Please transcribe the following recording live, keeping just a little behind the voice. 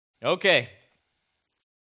Okay.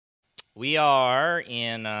 We are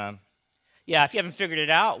in, if you haven't figured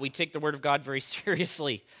it out, we take the Word of God very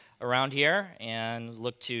seriously around here and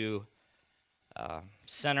look to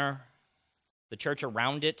center the church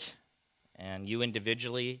around it, and you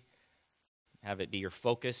individually have it be your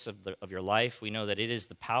focus of your life. We know that it is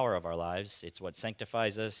the power of our lives. It's what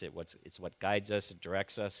sanctifies us. It's what guides us. It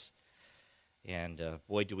directs us. And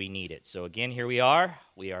boy, do we need it. So again, here we are.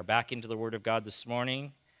 We are back into the Word of God this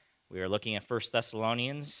morning. We are looking at 1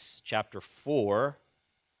 Thessalonians chapter 4.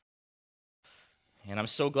 And I'm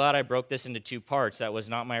so glad I broke this into two parts. That was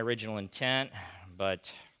not my original intent,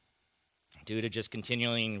 but due to just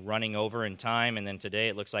continuing running over in time, and then today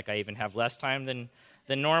it looks like I even have less time than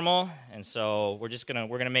normal. And so we're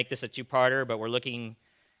gonna make this a two-parter, but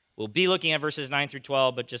we'll be looking at verses 9 through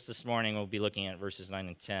 12, but just this morning we'll be looking at verses 9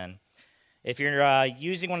 and 10. If you're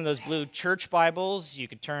using one of those blue church Bibles, you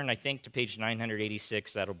could turn, I think, to page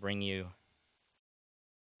 986. That'll bring you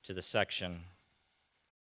to the section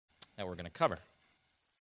that we're going to cover.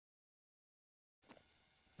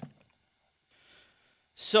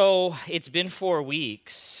 So it's been 4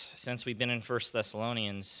 weeks since we've been in 1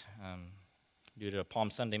 Thessalonians due to a Palm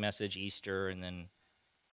Sunday message, Easter, and then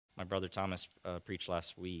my brother Thomas preached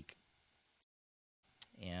last week.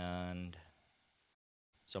 And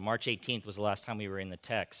so March 18th was the last time we were in the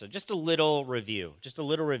text. So just a little review.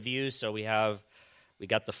 So we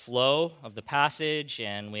got the flow of the passage,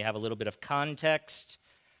 and we have a little bit of context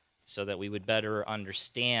so that we would better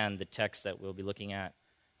understand the text that we'll be looking at,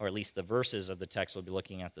 or at least the verses of the text we'll be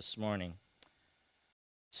looking at this morning.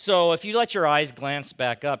 So if you let your eyes glance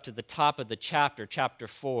back up to the top of the chapter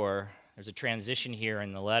 4, there's a transition here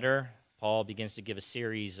in the letter. Paul begins to give a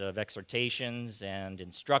series of exhortations and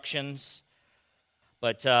instructions.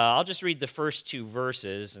 But I'll just read the first 2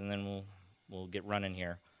 verses, and then we'll get running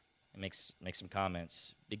here and make some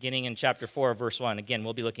comments. Beginning in chapter 4, verse 1. Again,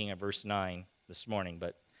 we'll be looking at verse 9 this morning.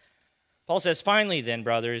 But Paul says, "Finally then,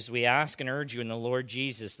 brothers, we ask and urge you in the Lord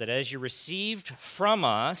Jesus that as you received from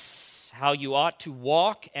us how you ought to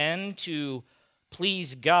walk and to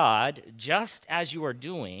please God, just as you are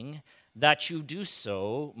doing, that you do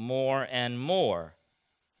so more and more.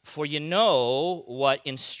 For you know what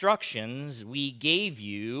instructions we gave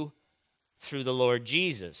you through the Lord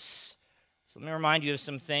Jesus." So let me remind you of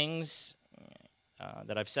some things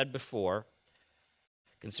that I've said before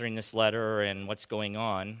concerning this letter and what's going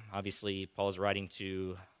on. Obviously, Paul is writing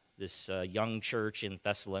to this young church in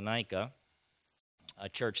Thessalonica, a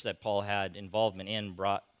church that Paul had involvement in,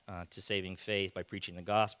 brought to saving faith by preaching the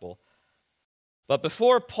gospel. But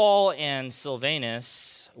before Paul and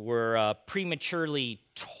Silvanus were prematurely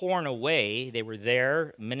torn away, they were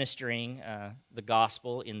there ministering the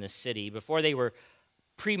gospel in the city. Before they were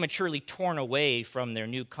prematurely torn away from their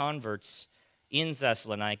new converts in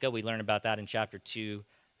Thessalonica, we learn about that in chapter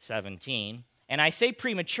 2:17. And I say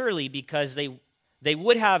prematurely because they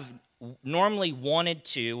would have normally wanted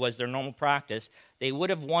to, was their normal practice, they would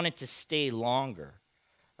have wanted to stay longer.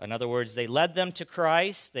 In other words, they led them to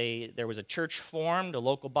Christ. There was a church formed, a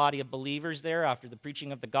local body of believers there after the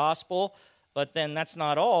preaching of the gospel. But then that's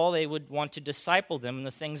not all. They would want to disciple them in the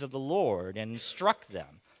things of the Lord and instruct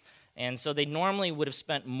them. And so they normally would have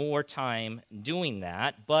spent more time doing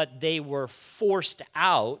that, but they were forced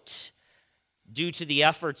out due to the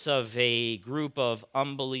efforts of a group of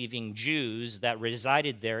unbelieving Jews that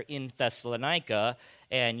resided there in Thessalonica.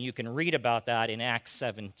 And you can read about that in Acts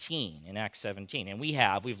 17. And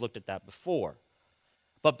we've looked at that before.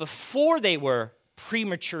 But before they were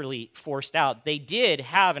prematurely forced out, they did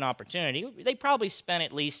have an opportunity. They probably spent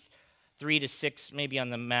at least 3 to 6, maybe on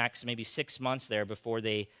the max, maybe 6 months there before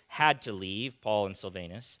they had to leave, Paul and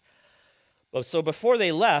Silvanus. So before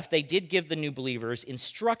they left, they did give the new believers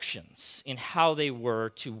instructions in how they were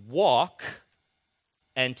to walk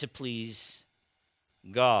and to please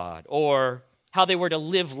God, or how they were to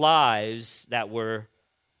live lives that were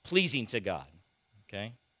pleasing to God.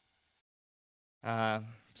 Okay,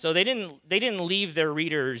 so they didn't leave their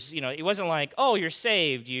readers. It wasn't like, "Oh, you're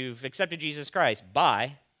saved, you've accepted Jesus Christ,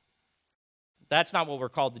 bye." That's not what we're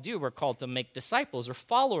called to do. We're called to make disciples or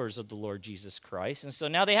followers of the Lord Jesus Christ. And so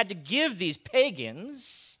now they had to give these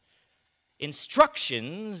pagans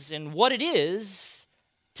instructions in what it is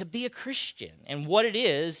to be a Christian and what it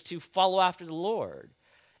is to follow after the Lord.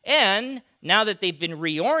 And now that they've been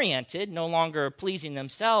reoriented, no longer pleasing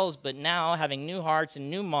themselves, but now having new hearts and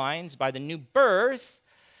new minds by the new birth,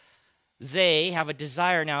 they have a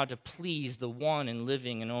desire now to please the one and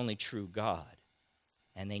living and only true God.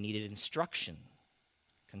 And they needed instruction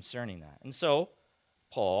concerning that. And so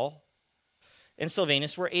Paul and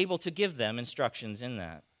Silvanus were able to give them instructions in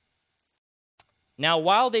that. Now,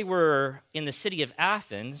 while they were in the city of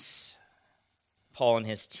Athens, Paul and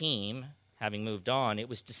his team, having moved on, it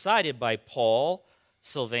was decided by Paul,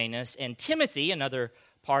 Silvanus, and Timothy, another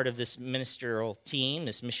part of this ministerial team,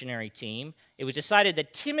 this missionary team, it was decided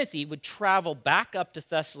that Timothy would travel back up to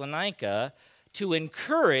Thessalonica to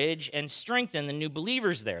encourage and strengthen the new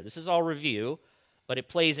believers there. This is all review, but it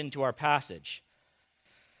plays into our passage.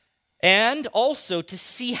 And also to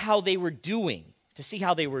see how they were doing.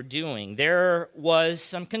 There was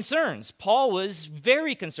some concerns. Paul was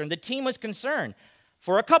very concerned. The team was concerned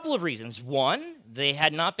for a couple of reasons. One, they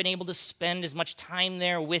had not been able to spend as much time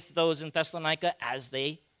there with those in Thessalonica as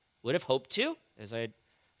they would have hoped to, as I had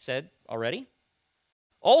said already.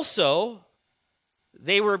 Also,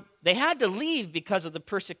 they had to leave because of the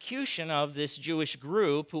persecution of this Jewish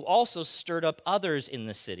group who also stirred up others in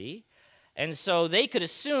the city. And so they could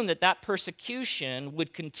assume that persecution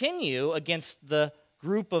would continue against the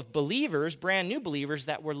group of believers, brand new believers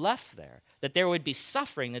that were left there, that there would be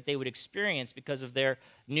suffering that they would experience because of their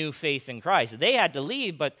new faith in Christ. They had to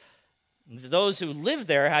leave, but those who lived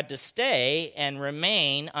there had to stay and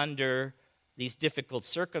remain under these difficult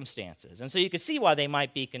circumstances. And so you could see why they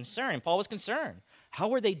might be concerned. Paul was concerned. How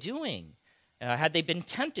were they doing? Had they been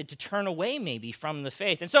tempted to turn away maybe from the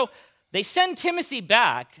faith? And so they send Timothy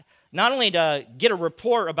back, not only to get a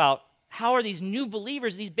report about how are these new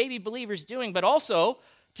believers, these baby believers doing, but also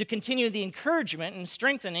to continue the encouragement and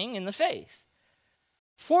strengthening in the faith.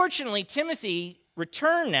 Fortunately, Timothy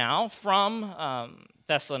returned now from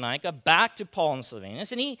Thessalonica back to Paul and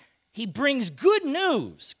Silvanus, and he brings good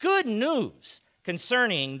news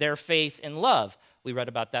concerning their faith and love. We read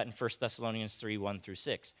about that in 1 Thessalonians 3, 1 through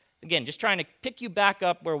 6. Again, just trying to pick you back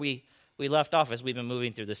up where we left off as we've been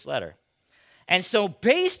moving through this letter. And so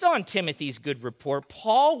based on Timothy's good report,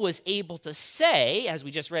 Paul was able to say, as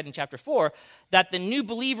we just read in chapter 4, that the new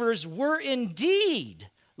believers were indeed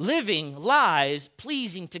living lives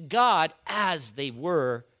pleasing to God as they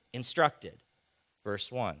were instructed.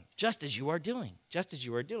 Verse 1, just as you are doing.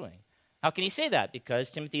 How can he say that?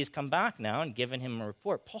 Because Timothy has come back now and given him a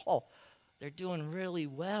report. Paul, they're doing really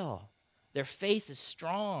well. Their faith is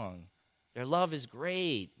strong. Their love is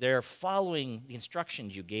great. They're following the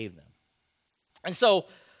instructions you gave them. And so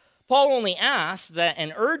Paul only asks that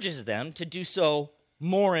and urges them to do so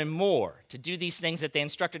more and more, to do these things that they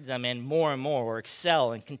instructed them in more and more, or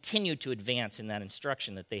excel and continue to advance in that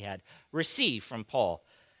instruction that they had received from Paul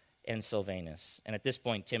and Silvanus, and at this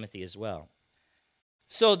point, Timothy as well.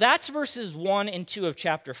 So that's verses 1 and 2 of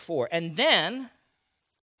chapter 4. And then,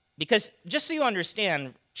 because just so you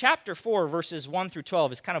understand, chapter 4, verses 1 through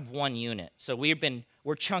 12 is kind of one unit. So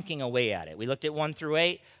we're chunking away at it. We looked at 1 through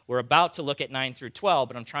 8. We're about to look at 9 through 12,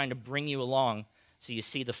 but I'm trying to bring you along so you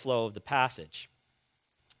see the flow of the passage.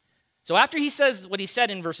 So after he says what he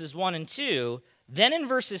said in verses 1 and 2, then in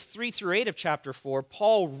verses 3 through 8 of chapter 4,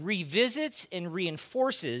 Paul revisits and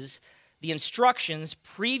reinforces the instructions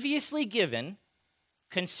previously given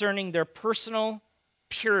concerning their personal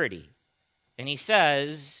purity. And he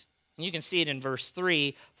says, and you can see it in verse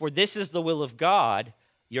 3, for this is the will of God,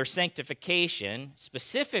 your sanctification,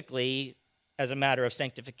 specifically as a matter of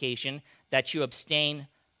sanctification, that you abstain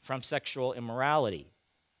from sexual immorality.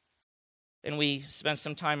 And we spent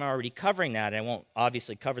some time already covering that, and I won't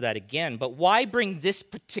obviously cover that again, but why bring this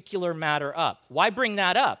particular matter up? Why bring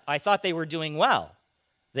that up? I thought they were doing well.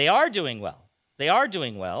 They are doing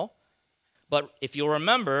well. But if you'll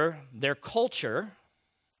remember, their culture,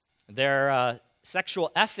 their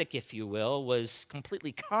sexual ethic, if you will, was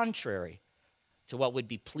completely contrary to what would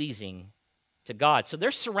be pleasing to God. So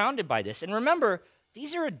they're surrounded by this. And remember,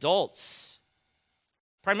 these are adults.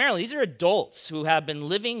 Primarily, these are adults who have been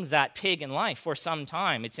living that pagan life for some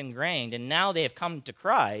time. It's ingrained, and now they have come to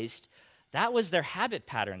Christ. That was their habit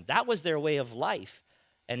pattern. That was their way of life.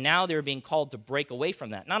 And now they're being called to break away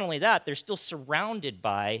from that. Not only that, they're still surrounded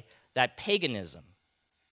by that paganism,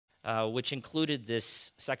 which included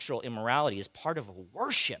this sexual immorality as part of a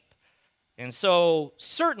worship. And so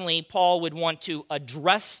certainly Paul would want to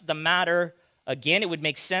address the matter again. It would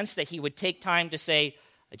make sense that he would take time to say,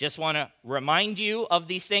 I just want to remind you of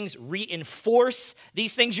these things, reinforce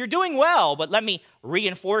these things. You're doing well, but let me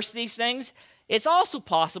reinforce these things. It's also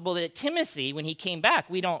possible that Timothy, when he came back,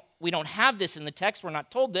 we don't have this in the text, we're not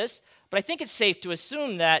told this, but I think it's safe to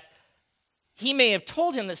assume that he may have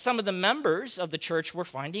told him that some of the members of the church were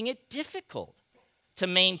finding it difficult to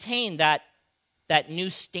maintain that new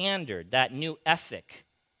standard, that new ethic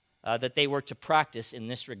that they were to practice in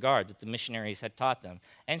this regard, that the missionaries had taught them.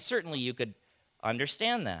 And certainly you could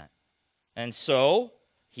understand that. And so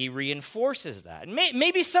he reinforces that. And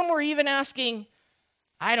maybe some were even asking,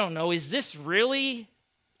 I don't know, is this really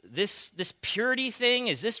this purity thing,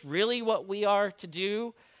 is this really what we are to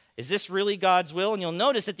do? Is this really God's will? And you'll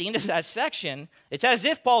notice at the end of that section, it's as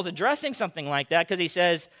if Paul's addressing something like that, because he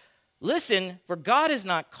says, listen, for God has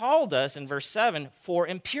not called us, in verse 7, for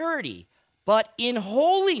impurity, but in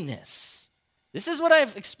holiness. This is what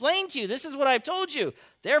I've explained to you. This is what I've told you.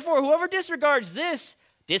 Therefore, whoever disregards this,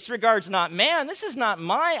 disregards not man. This is not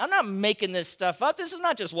I'm not making this stuff up. This is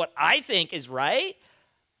not just what I think is right.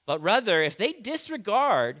 But rather, if they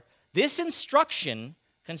disregard this instruction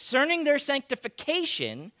concerning their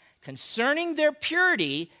sanctification, concerning their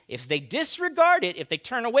purity, if they disregard it, if they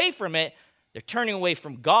turn away from it, they're turning away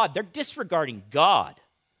from God. They're disregarding God.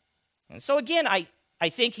 And so again, I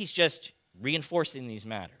think he's just reinforcing these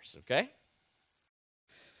matters, okay?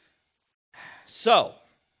 So,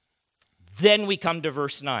 then we come to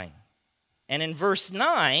verse 9. And in verse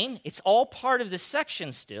 9, it's all part of this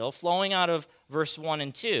section still, flowing out of verse 1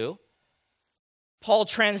 and 2. Paul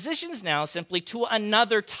transitions now simply to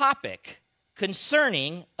another topic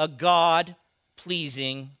concerning a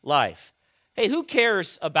God-pleasing life. Hey, who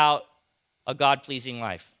cares about a God-pleasing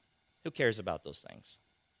life? Who cares about those things?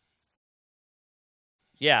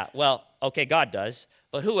 Yeah, well, okay, God does,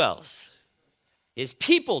 but who else? His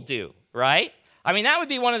people do, right? I mean, that would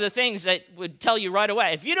be one of the things that would tell you right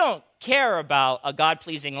away. If you don't care about a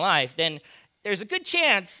God-pleasing life, then there's a good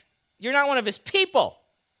chance you're not one of his people,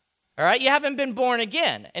 all right? You haven't been born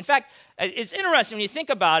again. In fact, it's interesting when you think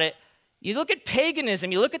about it. You look at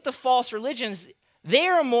paganism, you look at the false religions, they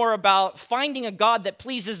are more about finding a God that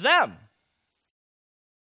pleases them,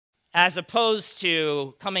 as opposed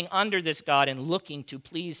to coming under this God and looking to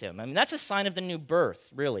please him. I mean, that's a sign of the new birth,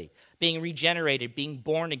 really, being regenerated, being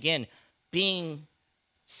born again, being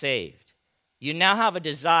saved. You now have a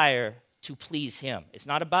desire to please him. It's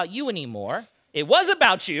not about you anymore. It was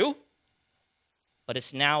about you, but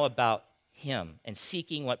it's now about him and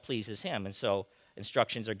seeking what pleases him. And so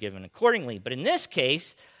instructions are given accordingly. But in this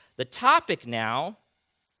case, the topic now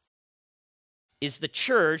is the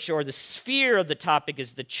church, or the sphere of the topic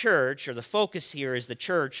is the church, or the focus here is the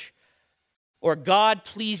church, or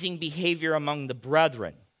God-pleasing behavior among the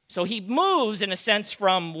brethren. So he moves, in a sense,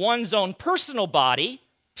 from one's own personal body,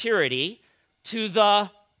 purity, to the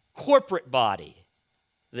corporate body,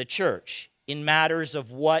 the church, in matters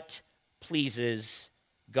of what pleases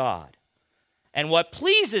God. And what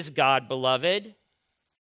pleases God, beloved,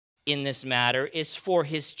 in this matter is for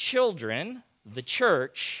his children, the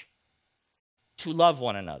church, to love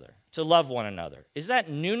one another, to love one another. Is that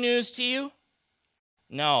new news to you?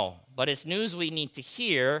 No, but it's news we need to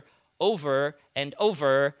hear over and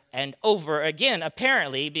over and over again,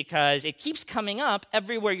 apparently, because it keeps coming up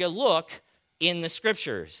everywhere you look in the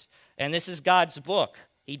scriptures. And this is God's book.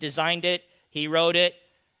 He designed it. He wrote it.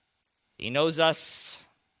 He knows us.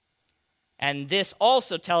 And this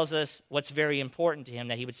also tells us what's very important to him,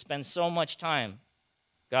 that he would spend so much time,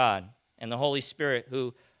 God and the Holy Spirit,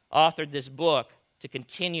 who authored this book, to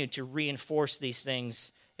continue to reinforce these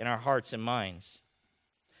things in our hearts and minds.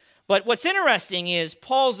 But what's interesting is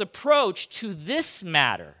Paul's approach to this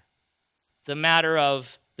matter, the matter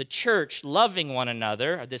of the church loving one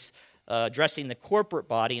another, this addressing the corporate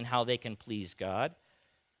body and how they can please God.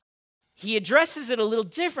 He addresses it a little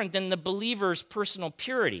different than the believer's personal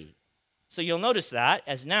purity. So you'll notice that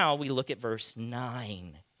as now we look at verse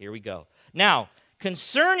 9. Here we go. Now,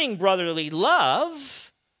 concerning brotherly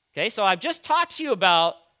love, okay, so I've just talked to you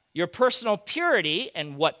about your personal purity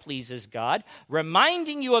and what pleases God,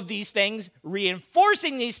 reminding you of these things,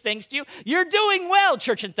 reinforcing these things to you. You're doing well,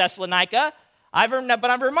 church in Thessalonica. I've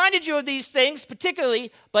reminded you of these things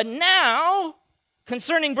particularly, but now,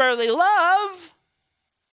 concerning brotherly love,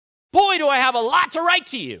 boy, do I have a lot to write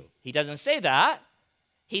to you. He doesn't say that.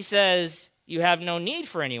 He says, you have no need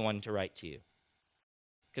for anyone to write to you.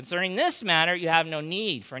 Concerning this matter, you have no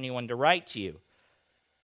need for anyone to write to you.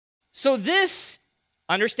 So this,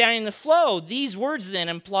 understanding the flow, these words then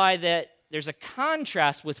imply that there's a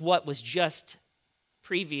contrast with what was just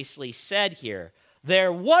previously said here.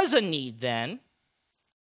 There was a need then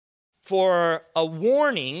for a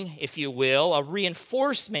warning, if you will, a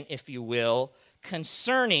reinforcement, if you will,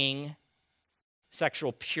 concerning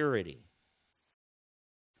sexual purity.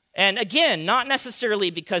 And again, not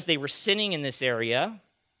necessarily because they were sinning in this area,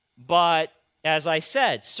 but as I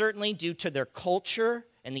said, certainly due to their culture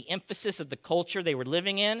and the emphasis of the culture they were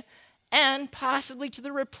living in, and possibly to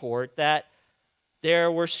the report that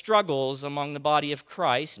there were struggles among the body of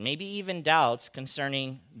Christ, maybe even doubts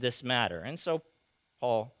concerning this matter. And so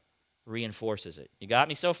Paul reinforces it. You got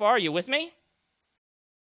me so far? Are you with me?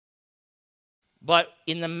 But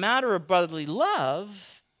in the matter of brotherly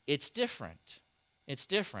love, it's different. It's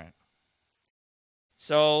different.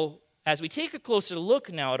 So, as we take a closer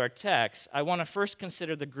look now at our text, I want to first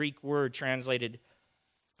consider the Greek word translated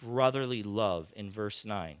brotherly love in verse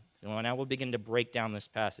 9. And now we'll begin to break down this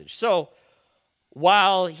passage. So,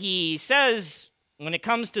 while he says, when it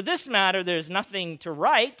comes to this matter, there's nothing to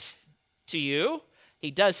write to you, he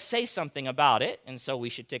does say something about it, and so we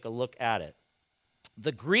should take a look at it.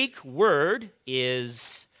 The Greek word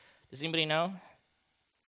is, does anybody know?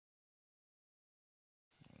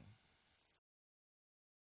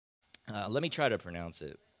 Let me try to pronounce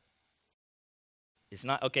it. It's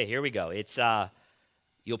not, okay, here we go. It's,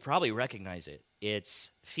 you'll probably recognize it.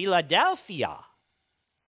 It's Philadelphia.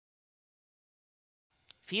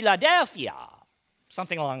 Philadelphia.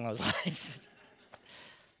 Something along those lines.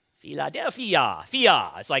 Philadelphia.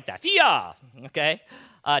 Fia. It's like that. Fia. Okay.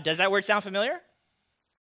 Does that word sound familiar?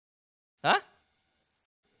 Huh?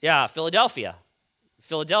 Yeah, Philadelphia.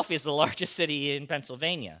 Philadelphia is the largest city in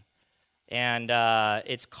Pennsylvania. And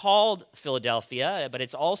it's called Philadelphia, but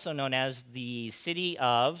it's also known as the city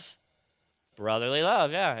of brotherly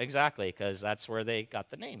love. Yeah, exactly, because that's where they got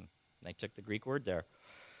the name. They took the Greek word there.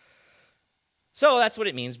 So that's what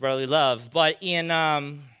it means, brotherly love. But in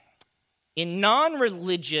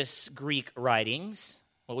non-religious Greek writings,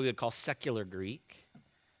 what we would call secular Greek,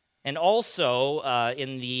 and also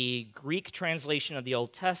in the Greek translation of the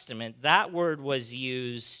Old Testament, that word was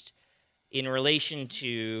used in relation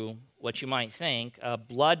to what you might think,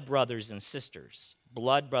 blood brothers and sisters.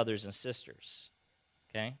 Blood brothers and sisters,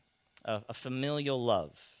 okay? A familial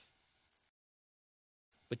love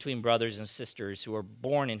between brothers and sisters who are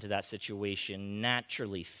born into that situation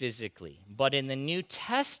naturally, physically. But in the New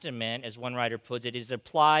Testament, as one writer puts it, is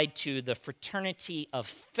applied to the fraternity of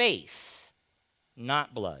faith,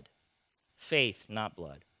 not blood. Faith, not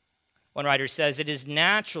blood. One writer says, it is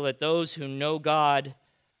natural that those who know God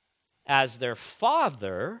as their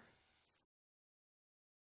Father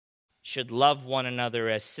should love one another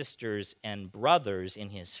as sisters and brothers in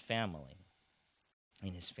his family.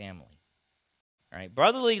 In his family. All right.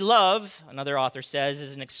 Brotherly love, another author says,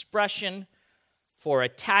 is an expression for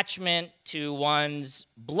attachment to one's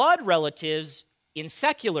blood relatives in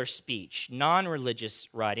secular speech, non-religious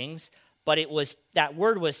writings, but that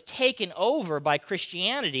word was taken over by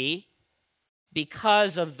Christianity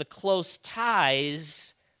because of the close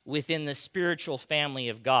ties within the spiritual family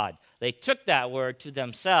of God. They took that word to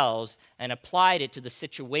themselves and applied it to the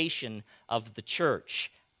situation of the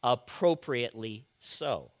church, appropriately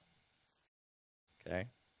so. Okay?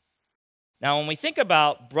 Now, when we think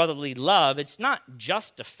about brotherly love, it's not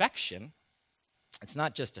just affection. It's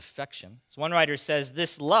not just affection. As one writer says,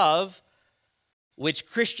 this love, which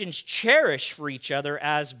Christians cherish for each other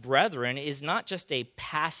as brethren, is not just a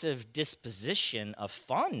passive disposition of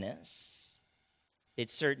fondness. It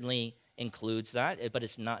certainly includes that, but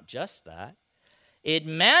it's not just that. It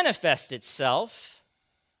manifests itself,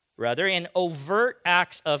 rather, in overt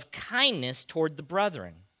acts of kindness toward the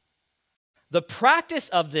brethren. The practice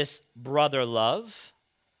of this brother love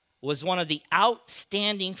was one of the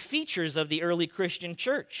outstanding features of the early Christian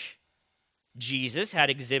church. Jesus had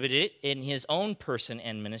exhibited it in his own person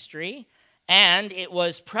and ministry, and it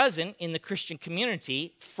was present in the Christian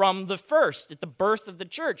community from the first, at the birth of the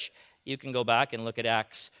church. You can go back and look at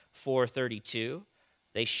Acts 4:32.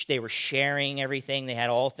 They were sharing everything. They had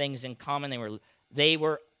all things in common. They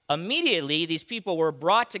were immediately, these people were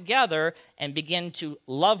brought together and began to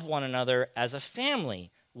love one another as a family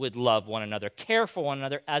would love one another, care for one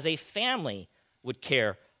another as a family would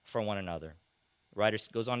care for one another. The writer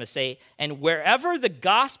goes on to say, and wherever the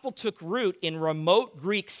gospel took root in remote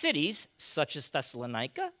Greek cities, such as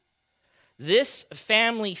Thessalonica, this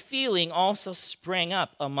family feeling also sprang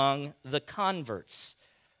up among the converts,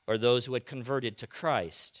 or those who had converted to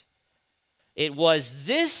Christ. It was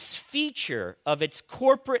this feature of its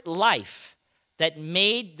corporate life that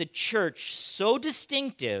made the church so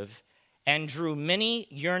distinctive and drew many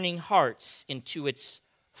yearning hearts into its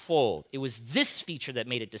fold. It was this feature that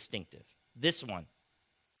made it distinctive. This one.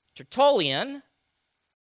 Tertullian,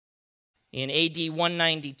 in AD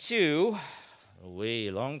 192, a way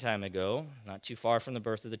long time ago, not too far from the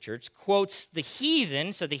birth of the church, quotes the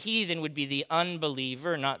heathen. So the heathen would be the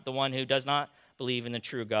unbeliever, not the one who does not believe in the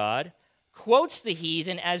true God. Quotes the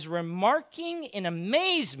heathen as remarking in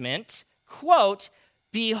amazement, quote,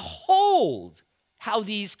 behold how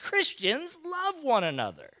these Christians love one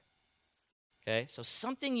another. Okay, so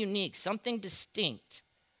something unique, something distinct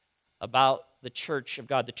about the church of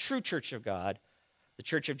God, the true church of God, the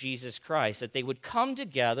church of Jesus Christ, that they would come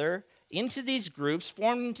together into these groups,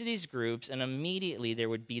 formed into these groups, and immediately there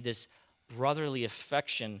would be this brotherly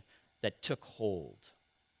affection that took hold.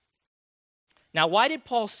 Now, why did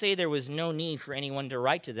Paul say there was no need for anyone to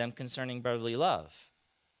write to them concerning brotherly love?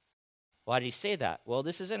 Why did he say that? Well,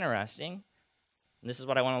 this is interesting, and this is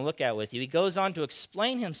what I want to look at with you. He goes on to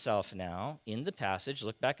explain himself now in the passage.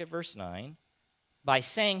 Look back at verse 9, by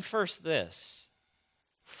saying first this,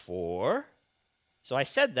 for. So I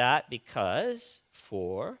said that because,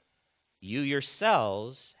 for you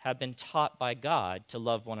yourselves have been taught by God to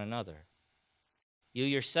love one another. You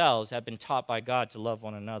yourselves have been taught by God to love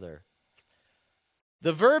one another.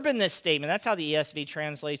 The verb in this statement, that's how the ESV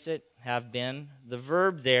translates it, have been. The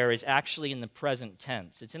verb there is actually in the present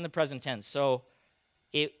tense. It's in the present tense. So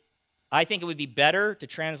I think it would be better to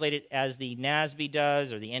translate it as the NASB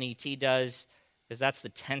does or the NET does, because that's the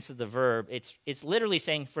tense of the verb. It's literally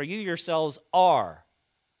saying, for you yourselves are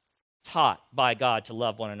taught by God to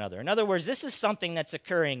love one another. In other words, this is something that's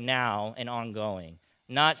occurring now and ongoing,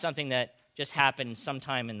 not something that just happened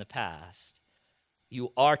sometime in the past.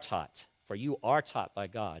 You are taught, for you are taught by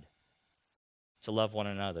God to love one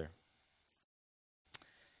another.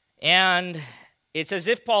 And it's as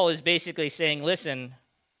if Paul is basically saying, listen,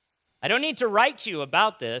 I don't need to write to you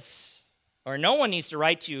about this, or no one needs to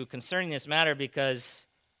write to you concerning this matter, because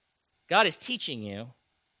God is teaching you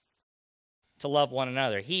to love one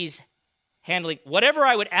another. He's handling, whatever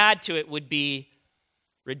I would add to it would be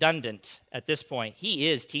redundant at this point. He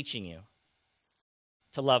is teaching you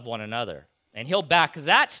to love one another. And he'll back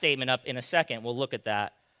that statement up in a second. We'll look at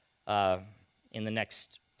that in the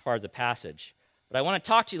next part of the passage. But I want to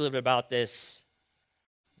talk to you a little bit about these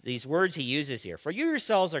words he uses here. For you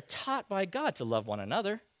yourselves are taught by God to love one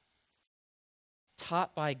another.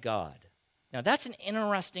 Taught by God. Now that's an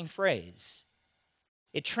interesting phrase.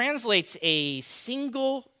 It translates a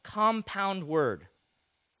single compound word.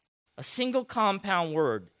 A single compound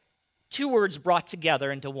word. Two words brought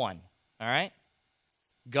together into one. All right?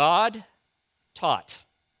 God taught.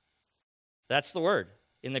 That's the word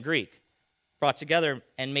in the Greek. Brought together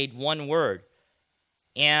and made one word.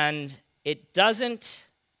 And it doesn't,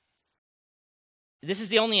 this is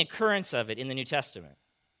the only occurrence of it in the New Testament.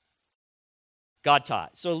 God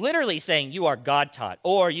taught. So literally saying you are God taught,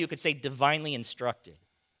 or you could say divinely instructed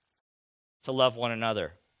to love one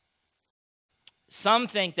another. Some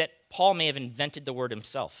think that Paul may have invented the word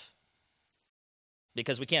himself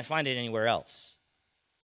because we can't find it anywhere else.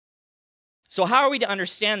 So how are we to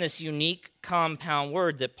understand this unique compound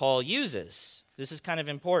word that Paul uses? This is kind of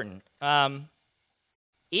important.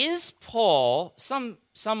 Is Paul, some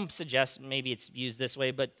suggest maybe it's used this way,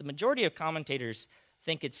 but the majority of commentators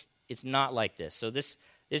think it's not like this. So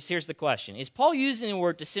here's the question. Is Paul using the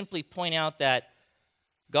word to simply point out that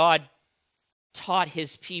God taught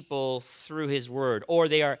his people through his word, or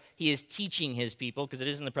he is teaching his people, because it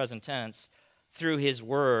is in the present tense, through his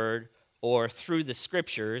word or through the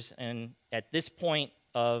scriptures? And at this point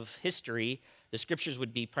of history, the scriptures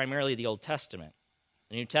would be primarily the Old Testament.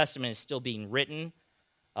 The New Testament is still being written.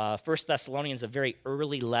 1 Thessalonians, a very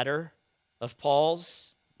early letter of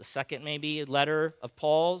Paul's, the second maybe letter of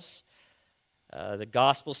Paul's. The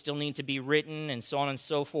Gospels still need to be written, and so on and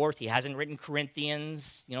so forth. He hasn't written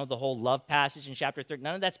Corinthians, the whole love passage in chapter 3.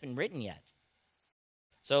 None of that's been written yet.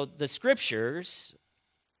 So the scriptures,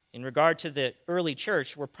 in regard to the early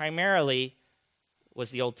church,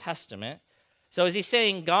 was the Old Testament. So is he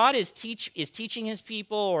saying God is teaching his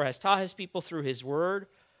people or has taught his people through his word?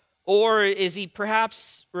 Or is he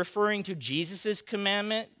perhaps referring to Jesus'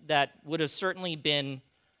 commandment that would have certainly been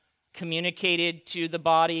communicated to the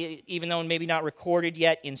body, even though maybe not recorded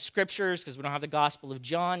yet in scriptures, because we don't have the Gospel of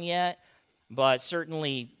John yet, but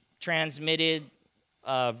certainly transmitted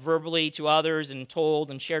verbally to others and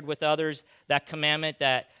told and shared with others, that commandment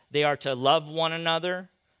that they are to love one another.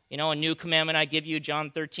 A new commandment I give you,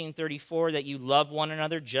 John 13:34, that you love one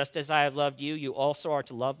another just as I have loved you. You also are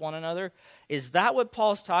to love one another. Is that what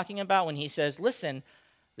Paul's talking about when he says, listen,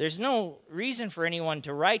 there's no reason for anyone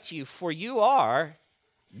to write to you, for you are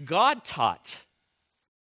God taught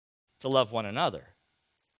to love one another?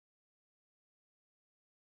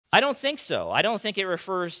 I don't think so. I don't think it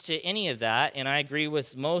refers to any of that, and I agree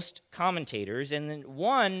with most commentators. And then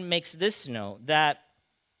one makes this note, that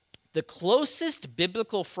the closest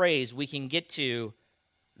biblical phrase we can get to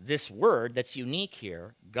this word that's unique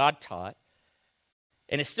here, God taught,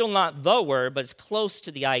 and it's still not the word, but it's close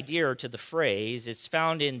to the idea or to the phrase. It's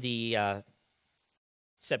found in the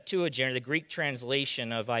Septuagint, the Greek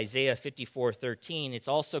translation of Isaiah 54:13. It's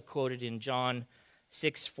also quoted in John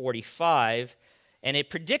 6:45, and it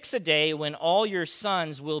predicts a day when all your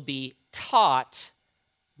sons will be taught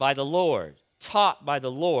by the Lord. Taught by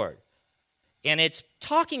the Lord. And it's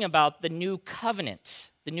talking about the new covenant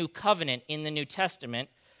in the New Testament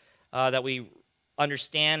that we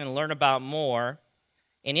understand and learn about more.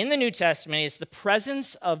 And in the New Testament, it's the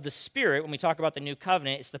presence of the Spirit. When we talk about the new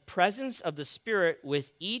covenant, it's the presence of the Spirit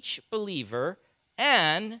with each believer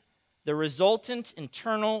and the resultant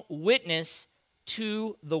internal witness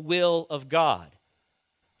to the will of God.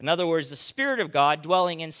 In other words, the Spirit of God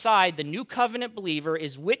dwelling inside the new covenant believer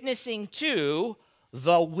is witnessing to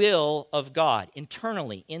the will of God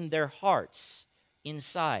internally in their hearts,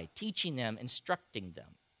 inside, teaching them, instructing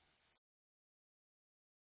them.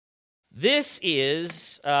 This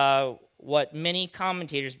is what many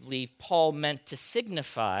commentators believe Paul meant to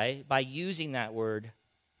signify by using that word,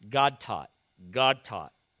 God taught. God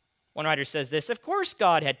taught. One writer says this: of course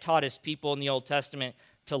God had taught his people in the Old Testament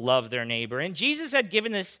to love their neighbor, and Jesus had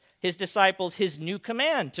given his disciples his new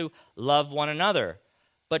command to love one another.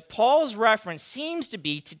 But Paul's reference seems to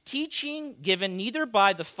be to teaching given neither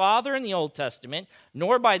by the Father in the Old Testament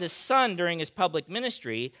nor by the Son during his public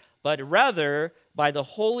ministry, but rather by the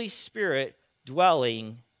Holy Spirit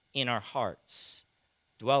dwelling in our hearts.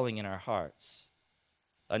 Dwelling in our hearts.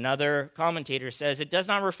 Another commentator says it does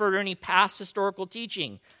not refer to any past historical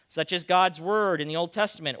teaching, such as God's word in the Old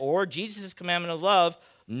Testament or Jesus' commandment of love,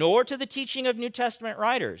 nor to the teaching of New Testament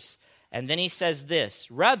writers. And then he says this: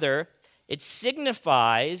 rather, it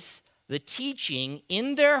signifies the teaching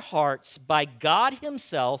in their hearts by God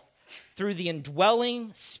himself through the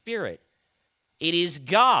indwelling Spirit. It is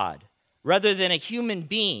God, rather than a human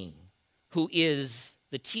being, who is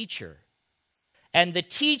the teacher. And the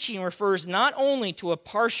teaching refers not only to a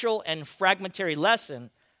partial and fragmentary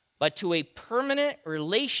lesson, but to a permanent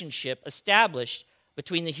relationship established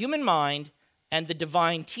between the human mind and the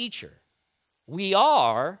divine teacher. We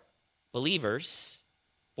are believers,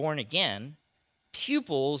 born again,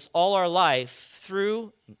 pupils all our life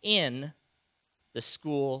through and in the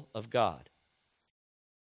school of God.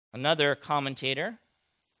 Another commentator,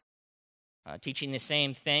 teaching the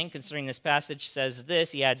same thing concerning this passage, says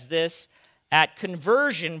this, he adds this: at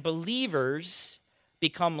conversion, believers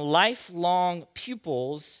become lifelong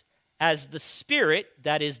pupils as the Spirit,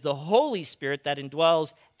 that is the Holy Spirit that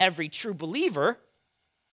indwells every true believer,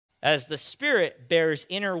 as the Spirit bears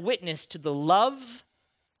inner witness to the love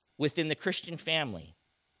within the Christian family.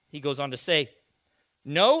 He goes on to say,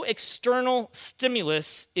 no external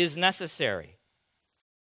stimulus is necessary.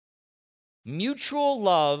 Mutual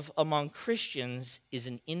love among Christians is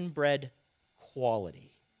an inbred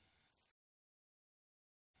quality.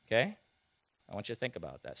 Okay? I want you to think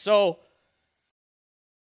about that. So,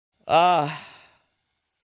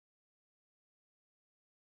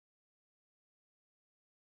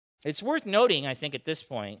 it's worth noting, I think, at this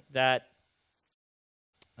point, that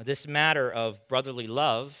this matter of brotherly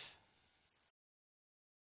love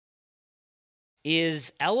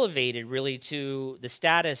is elevated really to the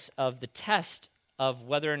status of the test of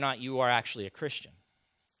whether or not you are actually a Christian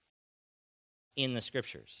in the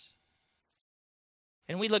Scriptures.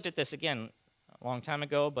 And we looked at this again a long time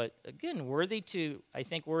ago, but again, worth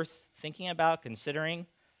thinking about, considering.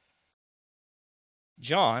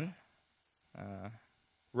 John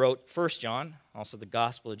wrote 1 John, also the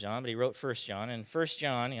Gospel of John, but he wrote 1 John. And 1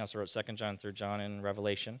 John, he also wrote 2 John, 3 John, and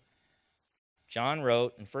Revelation. John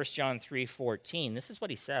wrote in 1 John 3:14, this is what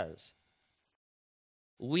he says: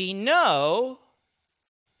 we know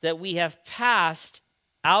that we have passed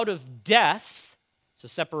out of death, so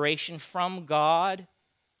separation from God,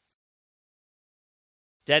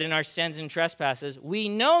 dead in our sins and trespasses. We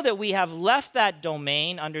know that we have left that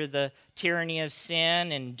domain under the tyranny of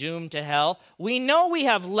sin and doomed to hell. We know we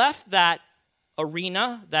have left that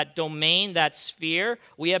arena, that domain, that sphere.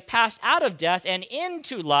 We have passed out of death and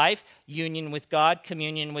into life, union with God,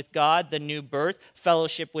 communion with God, the new birth,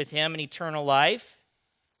 fellowship with him, and eternal life.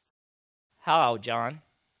 How, John?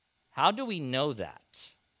 How do we know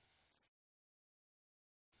that?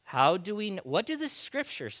 What do the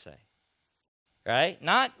Scriptures say? Right?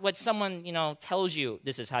 Not what someone, tells you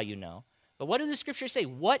this is how you know, but what do the Scriptures say?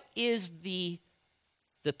 What is the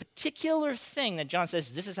particular thing that John says,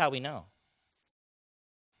 this is how we know?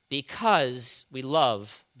 Because we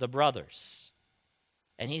love the brothers.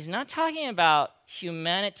 And he's not talking about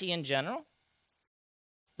humanity in general,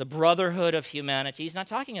 the brotherhood of humanity. He's not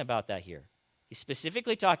talking about that here. He's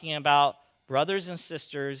specifically talking about brothers and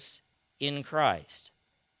sisters in Christ,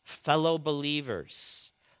 fellow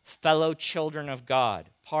believers, fellow children of God,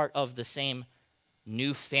 part of the same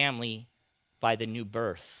new family by the new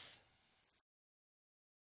birth.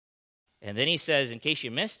 And then he says, in case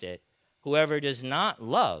you missed it, whoever does not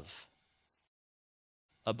love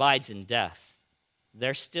abides in death.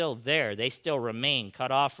 They're still there. They still remain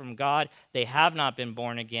cut off from God. They have not been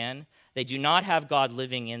born again. They do not have God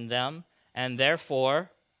living in them, and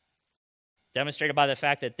therefore demonstrated by the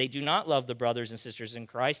fact that they do not love the brothers and sisters in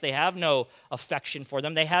Christ. They have no affection for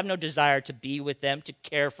them. They have no desire to be with them, to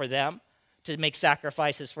care for them, to make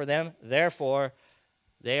sacrifices for them. Therefore,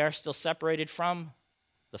 they are still separated from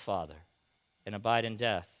the Father and abide in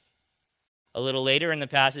death. A little later in the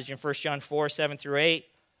passage in 1 John 4, 7 through 8,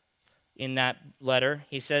 in that letter,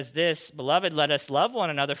 he says this, "Beloved, let us love one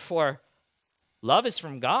another, for love is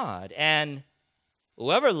from God, and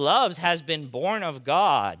whoever loves has been born of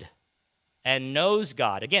God and knows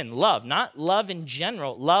God." Again, love, not love in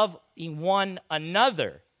general, love in one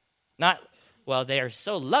another. Not, well, they are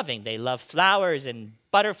so loving. They love flowers and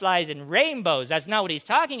butterflies and rainbows. That's not what he's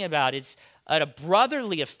talking about. It's a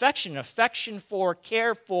brotherly affection for,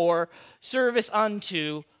 care for, service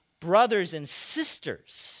unto brothers and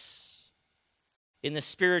sisters in the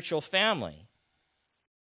spiritual family.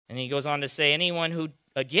 And he goes on to say, anyone who,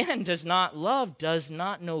 again, does not love does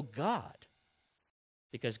not know God,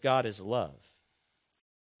 because God is love.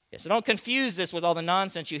 Yeah, so don't confuse this with all the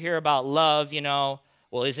nonsense you hear about love,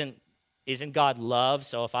 well, isn't God love?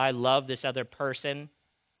 So if I love this other person,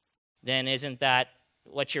 then isn't that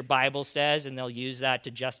what your Bible says? And they'll use that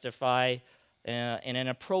to justify an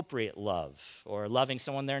inappropriate love, or loving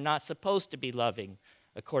someone they're not supposed to be loving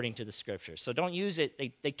according to the Scriptures. So don't use it.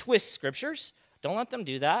 They twist Scriptures. Don't let them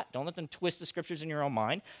do that. Don't let them twist the Scriptures in your own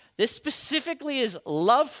mind. This specifically is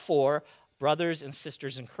love for brothers and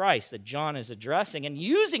sisters in Christ that John is addressing, and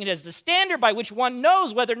using it as the standard by which one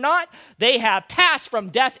knows whether or not they have passed from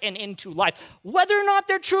death and into life, whether or not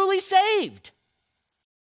they're truly saved.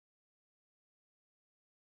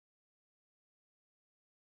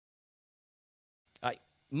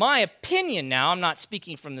 My opinion now, I'm not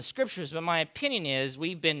speaking from the Scriptures, but my opinion is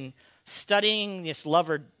we've been studying this love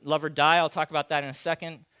or die. I'll talk about that in a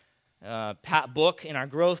second. Book in our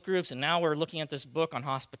growth groups, and now we're looking at this book on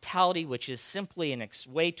hospitality, which is simply a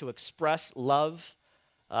way to express love.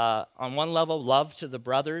 On one level, love to the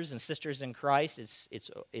brothers and sisters in Christ.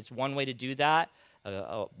 It's one way to do that,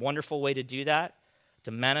 a wonderful way to do that,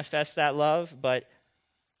 to manifest that love. But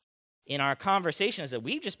in our conversations that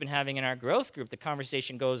we've just been having in our growth group, the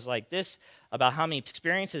conversation goes like this about how many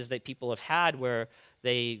experiences that people have had where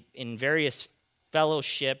they, in various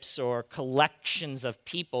fellowships or collections of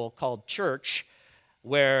people called church,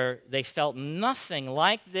 where they felt nothing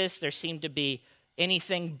like this. There seemed to be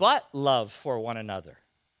anything but love for one another.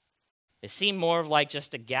 It seemed more of like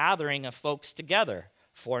just a gathering of folks together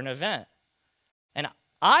for an event. And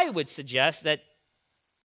I would suggest that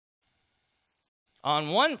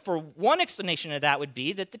for one explanation of that would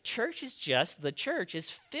be that the church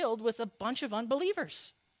is filled with a bunch of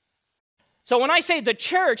unbelievers. So when I say the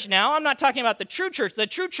church now, I'm not talking about the true church. The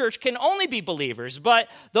true church can only be believers, but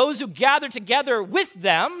those who gather together with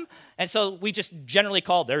them, and so we just generally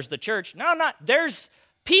call there's the church. No, not. There's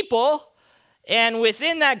people, and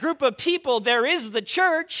within that group of people, there is the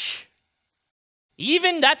church.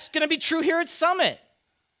 Even that's going to be true here at Summit.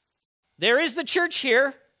 There is the church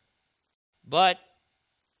here, but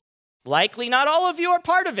likely not all of you are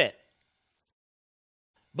part of it.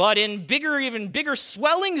 But in even bigger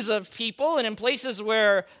swellings of people, and in places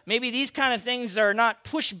where maybe these kind of things are not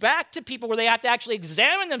pushed back to people, where they have to actually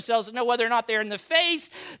examine themselves to know whether or not they're in the faith,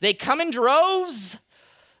 they come in droves.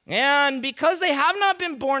 And because they have not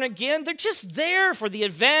been born again, they're just there for the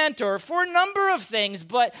event or for a number of things,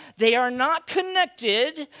 but they are not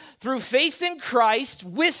connected through faith in Christ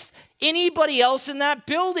with anybody else in that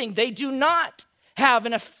building. They do not have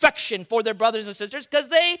an affection for their brothers and sisters because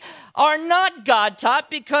they are not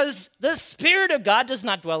God-taught, because the Spirit of God does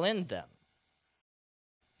not dwell in them.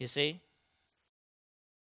 You see?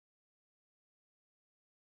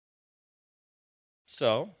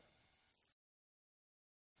 So,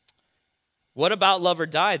 what about love or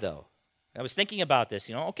die, though? I was thinking about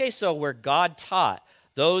this, Okay, so we're God-taught.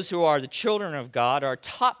 Those who are the children of God are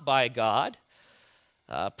taught by God,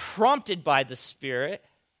 prompted by the Spirit,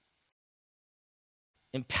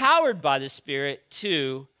 empowered by the Spirit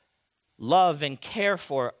to love and care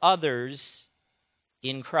for others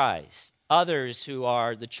in Christ, others who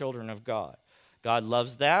are the children of God. God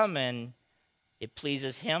loves them, and it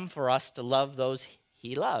pleases Him for us to love those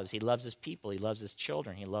He loves. He loves His people. He loves His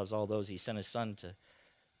children. He loves all those He sent His Son to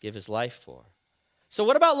give His life for. So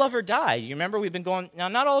what about love or die? You remember we've been going, now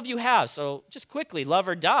not all of you have, so just quickly, love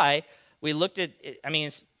or die, we looked at,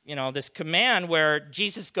 it's, this command where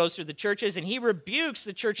Jesus goes through the churches and He rebukes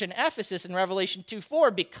the church in Ephesus in Revelation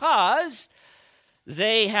 2:4 because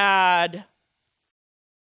they had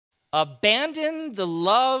abandoned the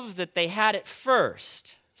love that they had at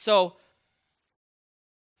first. So,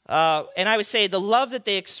 and I would say the love that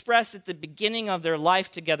they expressed at the beginning of their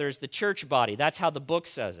life together is the church body. That's how the book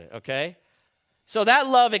says it, okay? So that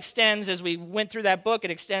love extends, as we went through that book,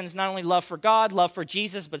 it extends not only love for God, love for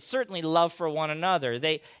Jesus, but certainly love for one another.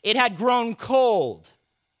 It had grown cold,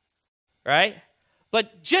 right?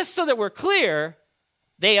 But just so that we're clear,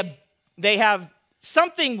 they have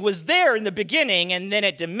something was there in the beginning and then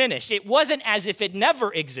it diminished. It wasn't as if it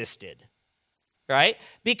never existed, right?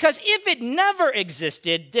 Because if it never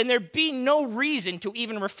existed, then there'd be no reason to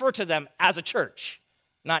even refer to them as a church.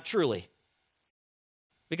 Not truly.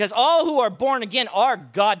 Because all who are born again are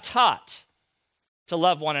God taught to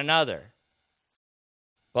love one another.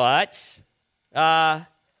 But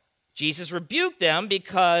Jesus rebuked them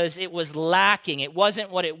because it was lacking. It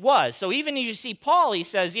wasn't what it was. So even if you see Paul, he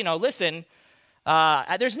says, listen,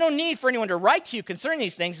 there's no need for anyone to write to you concerning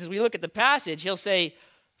these things. As we look at the passage, he'll say,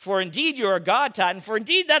 for indeed you are God taught, and for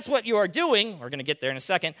indeed that's what you are doing. We're going to get there in a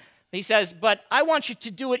second. He says, but I want you to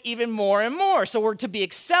do it even more and more. So we're to be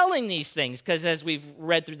excelling these things, because as we've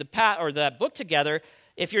read through that book together,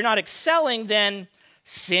 if you're not excelling, then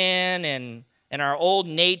sin and our old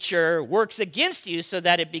nature works against you so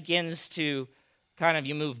that it begins to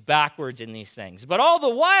you move backwards in these things. But all the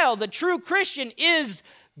while, the true Christian is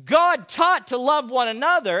God taught to love one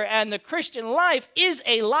another, and the Christian life is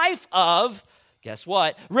a life of, guess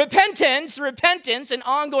what? Repentance, and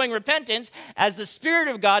ongoing repentance, as the Spirit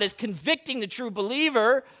of God is convicting the true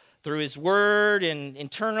believer through his word and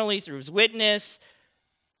internally through his witness.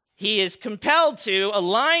 He is compelled to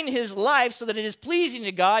align his life so that it is pleasing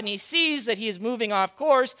to God, and he sees that he is moving off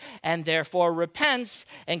course and therefore repents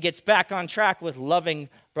and gets back on track with loving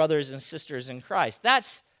brothers and sisters in Christ.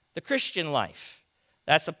 That's the Christian life.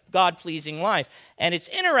 That's a God-pleasing life. And it's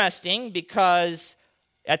interesting because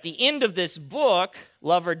at the end of this book,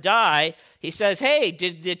 Love or Die, he says, hey,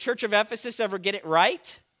 did the church of Ephesus ever get it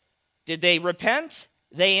right? Did they repent?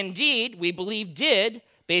 They indeed, we believe, did,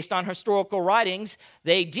 based on historical writings.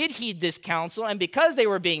 They did heed this counsel, and because they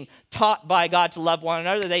were being taught by God to love one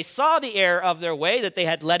another, they saw the error of their way, that they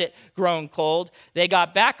had let it grown cold. They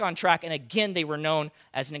got back on track, and again, they were known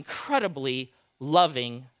as an incredibly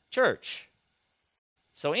loving church.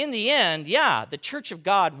 So in the end, the church of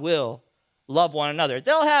God will love one another.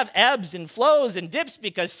 They'll have ebbs and flows and dips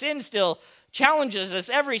because sin still challenges us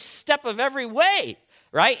every step of every way,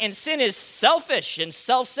 right? And sin is selfish and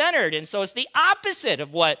self-centered, and so it's the opposite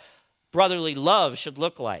of what brotherly love should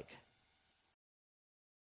look like.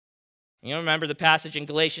 You remember the passage in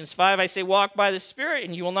Galatians 5, I say, walk by the Spirit,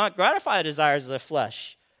 and you will not gratify the desires of the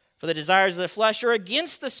flesh. For the desires of the flesh are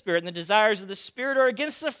against the Spirit, and the desires of the Spirit are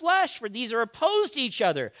against the flesh, for these are opposed to each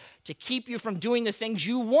other to keep you from doing the things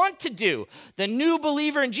you want to do. The new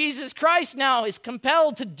believer in Jesus Christ now is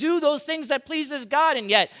compelled to do those things that pleases God, and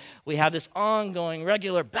yet we have this ongoing,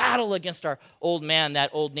 regular battle against our old man,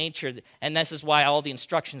 that old nature, and this is why all the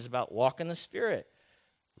instructions about walk in the Spirit,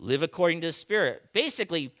 live according to the Spirit,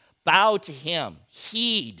 basically bow to Him,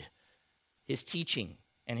 heed His teaching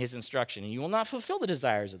and His instruction, and you will not fulfill the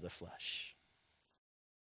desires of the flesh.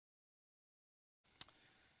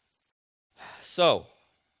 So,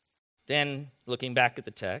 then looking back at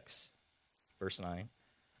the text, verse 9,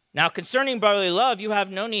 now concerning brotherly love, you have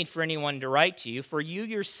no need for anyone to write to you, for you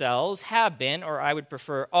yourselves have been, or I would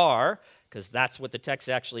prefer are, because that's what the text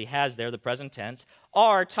actually has there, the present tense,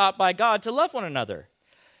 are taught by God to love one another.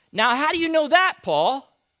 Now, how do you know that, Paul?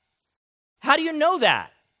 How do you know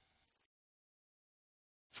that?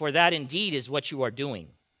 For that indeed is what you are doing.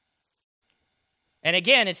 And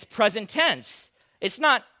again, it's present tense. It's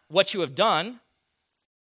not what you have done.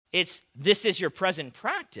 It's this is your present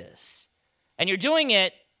practice. And you're doing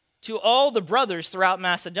it to all the brothers throughout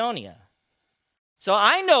Macedonia. So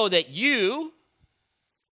I know that you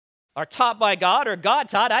are taught by God, or God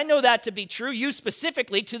taught. I know that to be true, you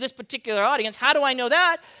specifically to this particular audience. How do I know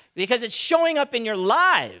that? Because it's showing up in your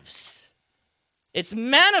lives. It's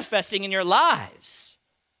manifesting in your lives.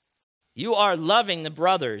 You are loving the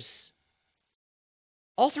brothers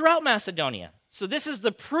all throughout Macedonia. So this is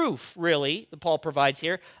the proof, really, that Paul provides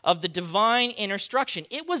here, of the divine instruction.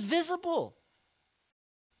 It was visible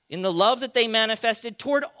in the love that they manifested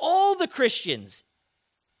toward all the Christians.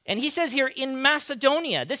 And he says here, in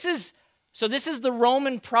Macedonia. This is the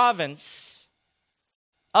Roman province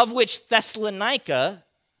of which Thessalonica,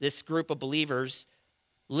 this group of believers,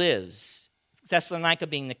 lives. Thessalonica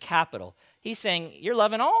being the capital. He's saying, you're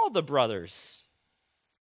loving all the brothers.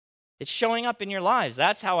 It's showing up in your lives.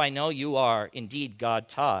 That's how I know you are indeed God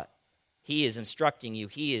taught. He is instructing you.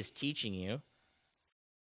 He is teaching you.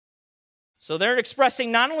 So they're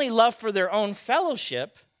expressing not only love for their own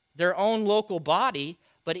fellowship, their own local body,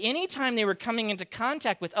 but anytime they were coming into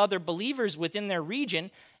contact with other believers within their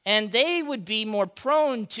region, and they would be more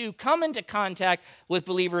prone to come into contact with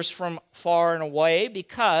believers from far and away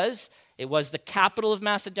because it was the capital of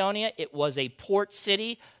Macedonia. It was a port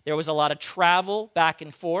city. There was a lot of travel back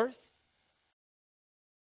and forth.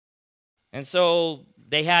 And so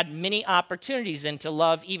they had many opportunities then to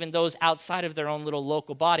love even those outside of their own little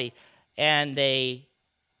local body, and they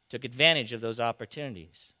took advantage of those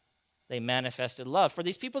opportunities. They manifested love for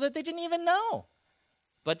these people that they didn't even know.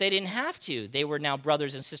 But they didn't have to. They were now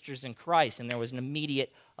brothers and sisters in Christ, and there was an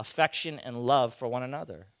immediate affection and love for one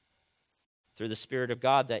another through the Spirit of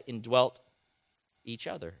God that indwelt each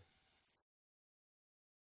other.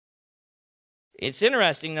 It's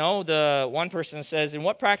interesting, though, the one person says, in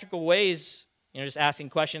what practical ways, just asking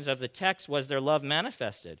questions of the text, was their love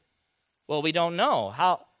manifested? Well, we don't know.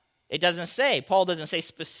 How? It doesn't say. Paul doesn't say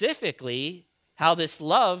specifically how this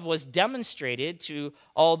love was demonstrated to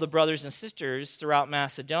all the brothers and sisters throughout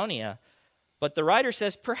Macedonia. But the writer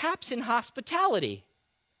says, perhaps in hospitality,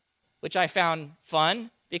 which I found fun,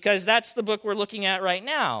 because that's the book we're looking at right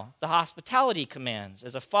now, the hospitality commands,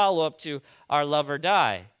 as a follow-up to our love or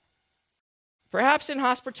die. Perhaps in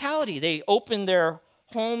hospitality, they opened their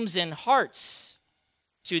homes and hearts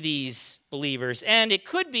to these believers. And it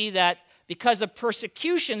could be that because of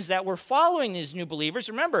persecutions that were following these new believers,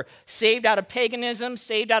 remember, saved out of paganism,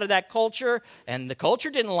 saved out of that culture, and the culture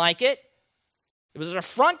didn't like it. It was an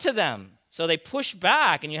affront to them. So they pushed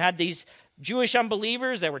back, and you had these Jewish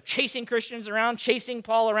unbelievers that were chasing Christians around, chasing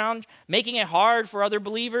Paul around, making it hard for other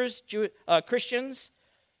believers, Christians.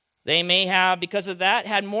 They may have, because of that,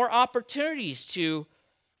 had more opportunities to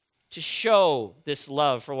show this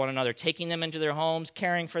love for one another, taking them into their homes,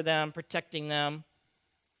 caring for them, protecting them.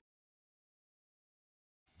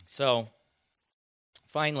 So,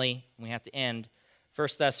 finally, we have to end 1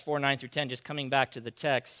 Thess 4, 9 through 10, just coming back to the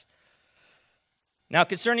text. Now,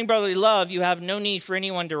 concerning brotherly love, you have no need for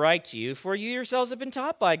anyone to write to you, for you yourselves have been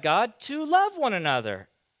taught by God to love one another.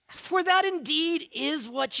 For that indeed is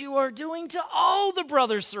what you are doing to all the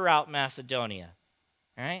brothers throughout Macedonia.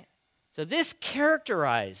 All right? So this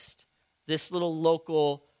characterized this little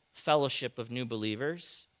local fellowship of new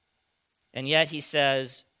believers. And yet he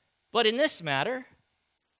says, but in this matter,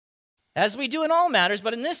 as we do in all matters,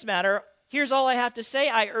 but in this matter, here's all I have to say.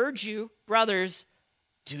 I urge you, brothers,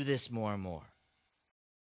 do this more and more.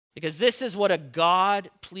 Because this is what a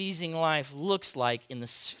God-pleasing life looks like in the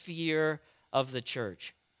sphere of the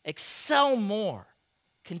church. Excel more.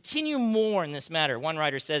 Continue more in this matter. One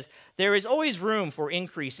writer says, there is always room for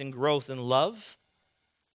increase in growth and love.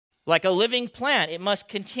 Like a living plant, it must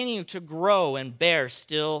continue to grow and bear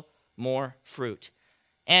still more fruit.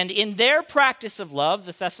 And in their practice of love,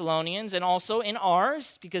 the Thessalonians, and also in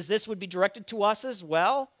ours, because this would be directed to us as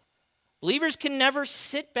well, believers can never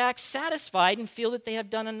sit back satisfied and feel that they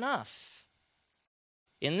have done enough.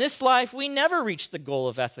 In this life, we never reach the goal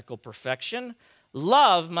of ethical perfection.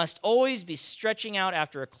 Love must always be stretching out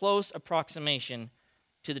after a close approximation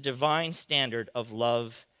to the divine standard of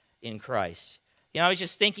love in Christ. I was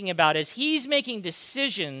just thinking about as he's making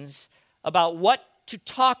decisions about what to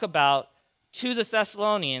talk about to the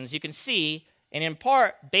Thessalonians, you can see, and in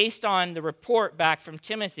part, based on the report back from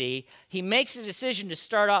Timothy, he makes a decision to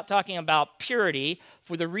start out talking about purity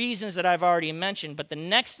for the reasons that I've already mentioned. But the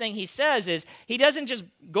next thing he says is he doesn't just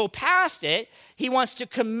go past it. He wants to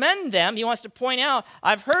commend them. He wants to point out,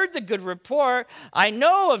 I've heard the good report. I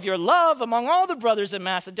know of your love among all the brothers in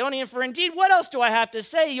Macedonia. For indeed, what else do I have to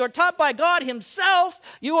say? You're taught by God himself.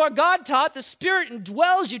 You are God-taught. The Spirit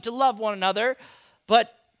indwells you to love one another.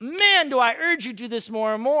 But man, do I urge you to do this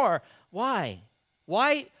more and more. Why?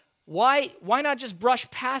 Why not just brush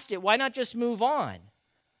past it? Why not just move on?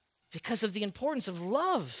 Because of the importance of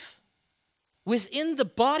love within the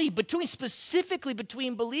body, specifically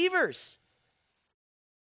between believers.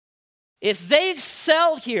 If they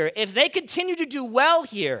excel here, if they continue to do well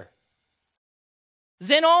here,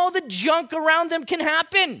 then all the junk around them can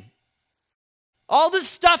happen. All the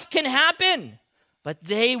stuff can happen, but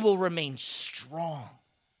they will remain strong.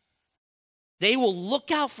 They will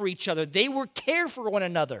look out for each other. They will care for one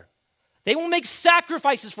another. They will make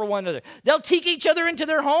sacrifices for one another. They'll take each other into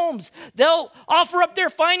their homes. They'll offer up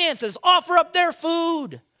their finances, offer up their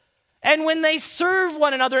food. And when they serve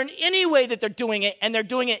one another in any way that they're doing it, and they're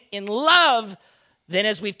doing it in love, then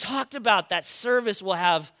as we've talked about, that service will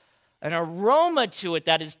have an aroma to it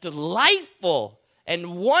that is delightful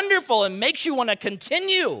and wonderful and makes you want to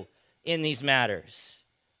continue in these matters.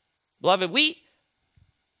 Beloved,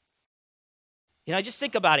 just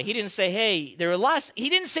think about it. He didn't say, hey, there are lots. He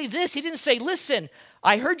didn't say this. He didn't say, listen,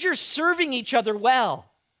 I heard you're serving each other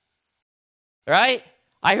well. Right?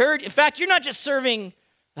 I heard, in fact, you're not just serving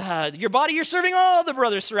your body, you're serving all the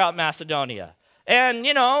brothers throughout Macedonia. And,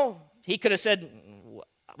 he could have said,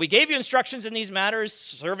 we gave you instructions in these matters,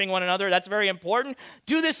 serving one another. That's very important.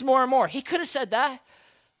 Do this more and more. He could have said that.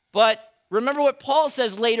 But remember what Paul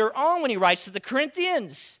says later on when he writes to the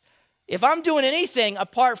Corinthians. If I'm doing anything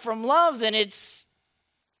apart from love, then it's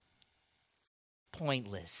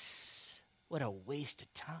pointless. What a waste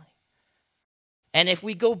of time. And if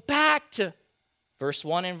we go back to verse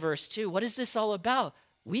 1 and verse 2, what is this all about?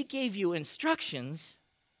 We gave you instructions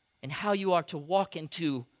in how you are to walk and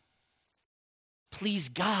to please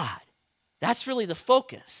God. That's really the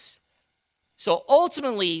focus. So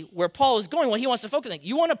ultimately, where Paul is going, what he wants to focus on,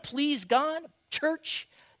 you want to please God, church?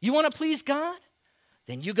 You want to please God?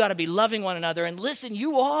 Then you got to be loving one another. And listen,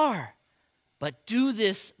 you are. But do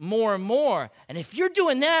this more and more. And if you're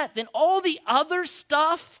doing that, then all the other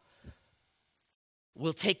stuff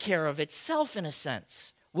will take care of itself in a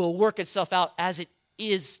sense. Will work itself out as it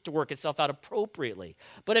is to work itself out appropriately.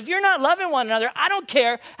 But if you're not loving one another, I don't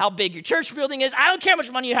care how big your church building is. I don't care how much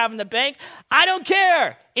money you have in the bank. I don't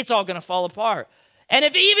care. It's all going to fall apart. And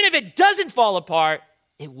even if it doesn't fall apart,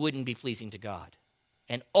 it wouldn't be pleasing to God.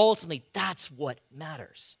 And ultimately, that's what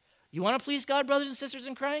matters. You want to please God, brothers and sisters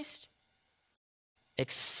in Christ?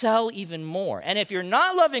 Excel even more. And if you're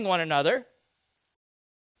not loving one another,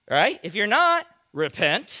 right? If you're not,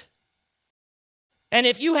 repent. And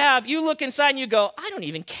if you look inside and you go, I don't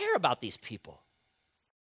even care about these people.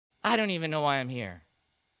 I don't even know why I'm here.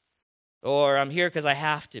 Or I'm here because I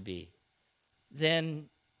have to be. Then,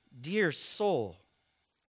 dear soul,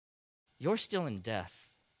 you're still in death.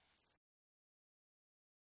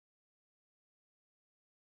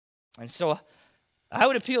 And so I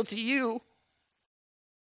would appeal to you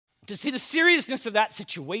to see the seriousness of that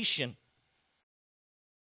situation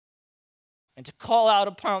and to call out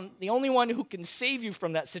upon the only one who can save you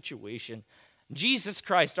from that situation, Jesus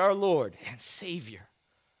Christ, our Lord and Savior.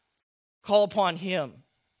 Call upon him.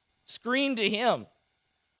 Scream to him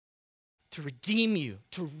to redeem you,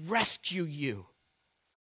 to rescue you.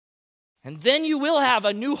 And then you will have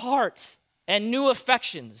a new heart and new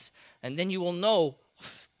affections. And then you will know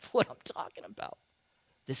what I'm talking about.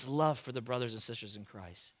 This love for the brothers and sisters in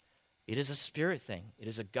Christ. It is a spirit thing. It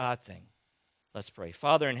is a God thing. Let's pray.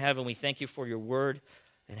 Father in heaven, we thank you for your word,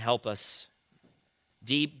 and help us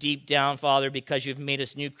deep, deep down, Father, because you've made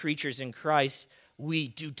us new creatures in Christ. We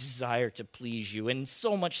do desire to please you, and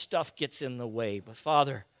so much stuff gets in the way. But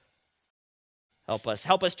Father, help us.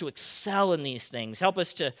 Help us to excel in these things. Help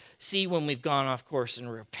us to see when we've gone off course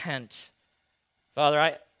and repent. Father,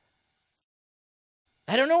 I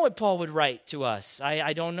don't know what Paul would write to us.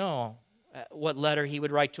 I don't know what letter he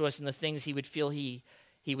would write to us and the things he would feel he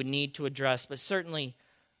would need to address. But certainly,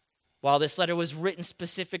 while this letter was written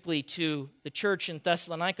specifically to the church in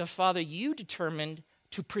Thessalonica, Father, you determined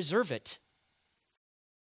to preserve it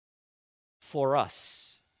for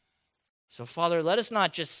us. So, Father, let us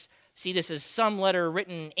not just see this as some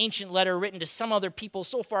ancient letter written to some other people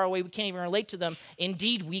so far away we can't even relate to them.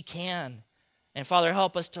 Indeed, we can. And Father,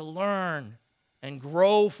 help us to learn and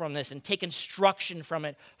grow from this and take instruction from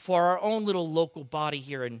it for our own little local body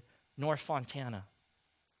here in North Fontana.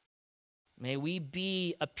 May we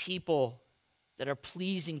be a people that are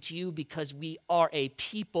pleasing to you, because we are a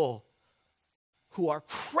people who are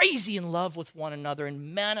crazy in love with one another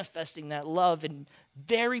and manifesting that love in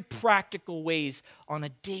very practical ways on a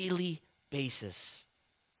daily basis.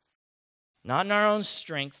 Not in our own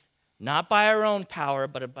strength, not by our own power,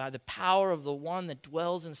 but by the power of the one that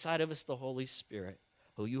dwells inside of us, the Holy Spirit,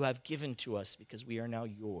 who you have given to us because we are now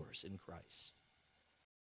yours in Christ.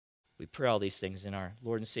 We pray all these things in our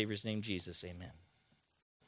Lord and Savior's name, Jesus. Amen.